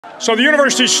So the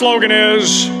university's slogan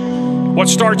is, what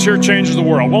starts here changes the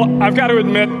world. Well, I've got to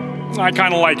admit, I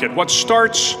kind of like it. What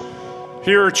starts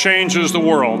here changes the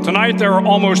world. Tonight there are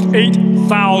almost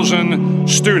 8,000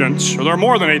 students, or there are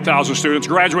more than 8,000 students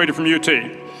graduated from UT.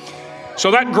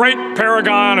 So that great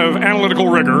paragon of analytical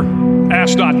rigor,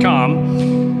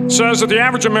 Ask.com, says that the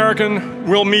average American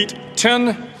will meet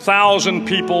 10,000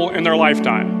 people in their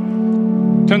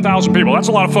lifetime. 10,000 people, that's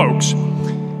a lot of folks.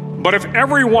 But if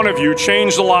every one of you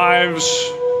changed the lives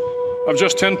of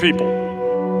just 10 people,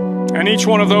 and each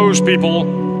one of those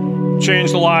people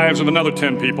changed the lives of another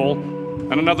 10 people,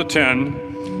 and another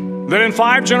 10, then in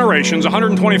 5 generations,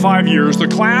 125 years, the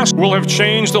class will have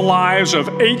changed the lives of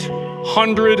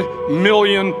 800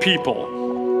 million people.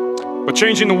 But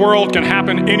changing the world can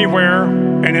happen anywhere,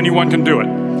 and anyone can do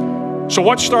it. So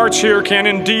what starts here can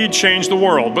indeed change the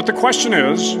world. But the question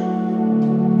is,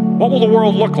 what will the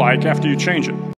world look like after you change it?